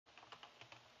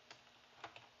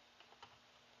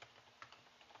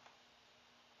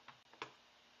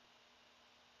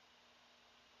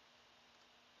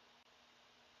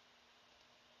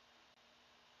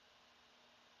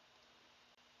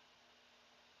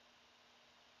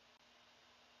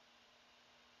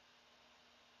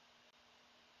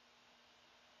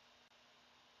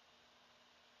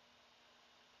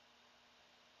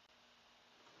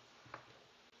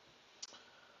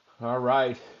All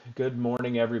right. Good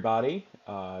morning, everybody.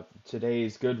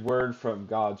 Today's good word from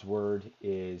God's word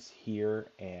is here,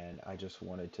 and I just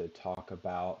wanted to talk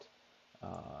about,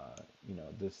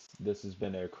 this has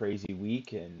been a crazy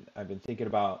week, and I've been thinking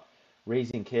about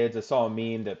raising kids. I saw a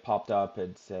meme that popped up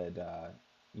and said,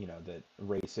 that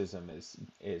racism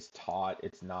is taught,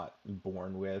 it's not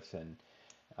born with, and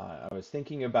I was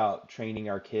thinking about training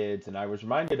our kids, and I was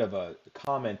reminded of a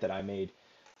comment that I made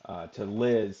to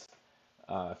Liz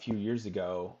a few years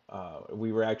ago.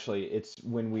 It's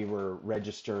when we were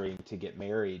registering to get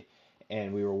married,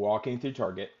 and we were walking through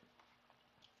Target,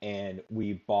 and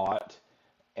we bought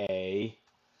a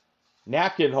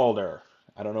napkin holder.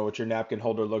 I don't know what your napkin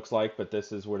holder looks like, but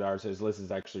this is what ours is. Liz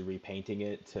is actually repainting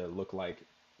it to look like,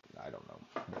 I don't know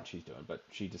what she's doing, but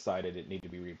she decided it needed to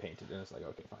be repainted, and it's like,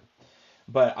 okay, fine.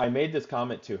 But I made this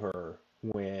comment to her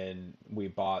when we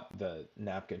bought the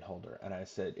napkin holder, and I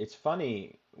said, it's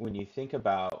funny when you think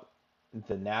about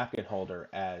the napkin holder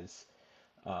as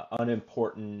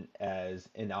unimportant, as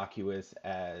innocuous,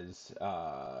 as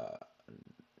how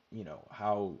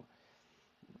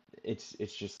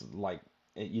it's just like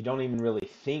you don't even really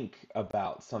think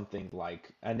about something like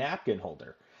a napkin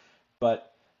holder.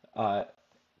 But uh,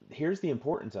 here's the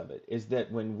importance of it: is that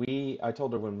I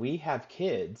told her when we have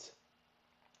kids,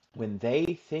 when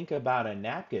they think about a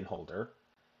napkin holder,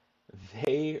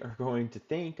 they are going to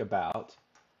think about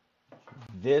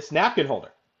this napkin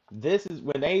holder. This is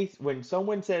when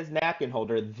someone says napkin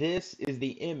holder, this is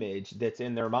the image that's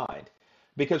in their mind.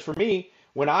 Because for me,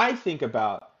 when I think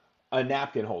about a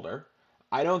napkin holder,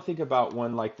 I don't think about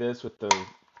one like this with the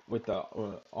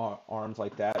arms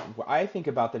like that. I think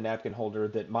about the napkin holder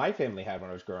that my family had when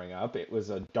I was growing up. It was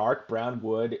a dark brown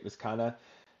wood. It was kind of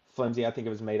flimsy. I think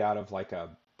it was made out of like a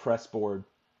press board,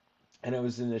 and it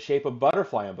was in the shape of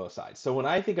butterfly on both sides. So when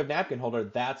I think of napkin holder,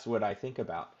 that's what I think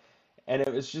about. And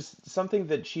it was just something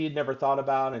that she had never thought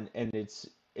about, and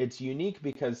it's unique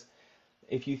because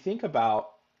if you think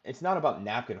about, it's not about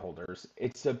napkin holders,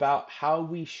 it's about how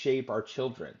we shape our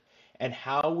children and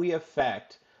how we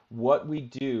affect what we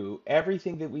do.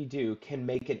 Everything that we do can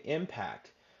make an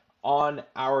impact on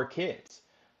our kids.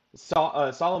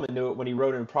 Solomon knew it when he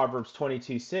wrote in Proverbs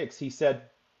 22:6. He said,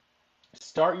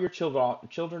 start your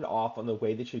children off on the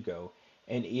way they should go,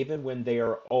 and even when they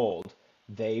are old,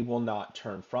 they will not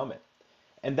turn from it.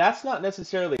 And that's not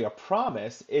necessarily a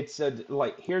promise. It's a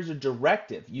like here's a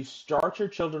directive. You start your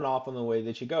children off on the way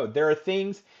that you go. There are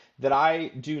things that I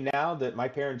do now that my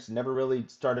parents never really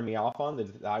started me off on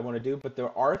that I want to do, but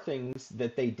there are things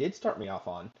that they did start me off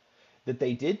on, that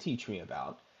they did teach me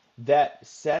about, that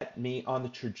set me on the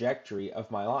trajectory of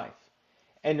my life.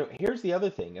 And here's the other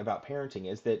thing about parenting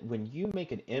is that when you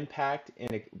make an impact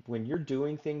and when you're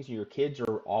doing things and your kids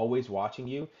are always watching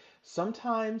you,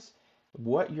 sometimes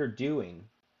what you're doing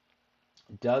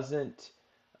doesn't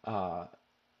uh,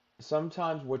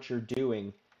 sometimes what you're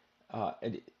doing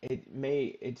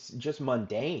it's just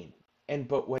mundane, and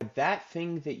but what that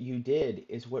thing that you did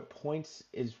is what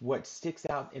sticks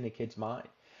out in a kid's mind.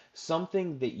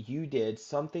 Something that you did,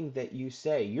 something that you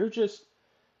say, you're just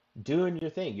doing your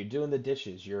thing. You're doing the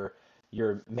dishes. You're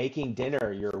making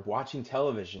dinner. You're watching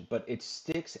television, but it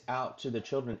sticks out to the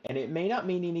children, and it may not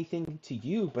mean anything to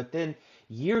you, but then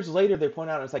years later they point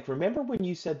out, it's like, remember when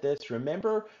you said this?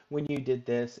 Remember when you did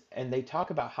this? And they talk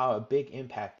about how a big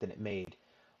impact that it made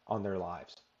on their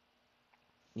lives.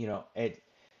 It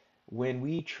when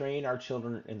we train our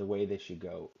children in the way they should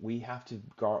go, we have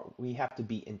to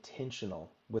be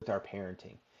intentional with our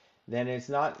parenting. Then it's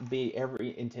not be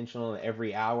every intentional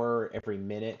every hour, every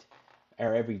minute,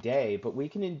 or every day, but we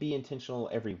can be intentional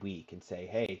every week and say,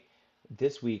 hey,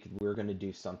 this week we're going to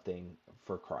do something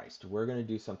for Christ. We're going to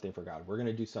do something for God. We're going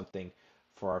to do something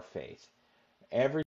for our faith. Every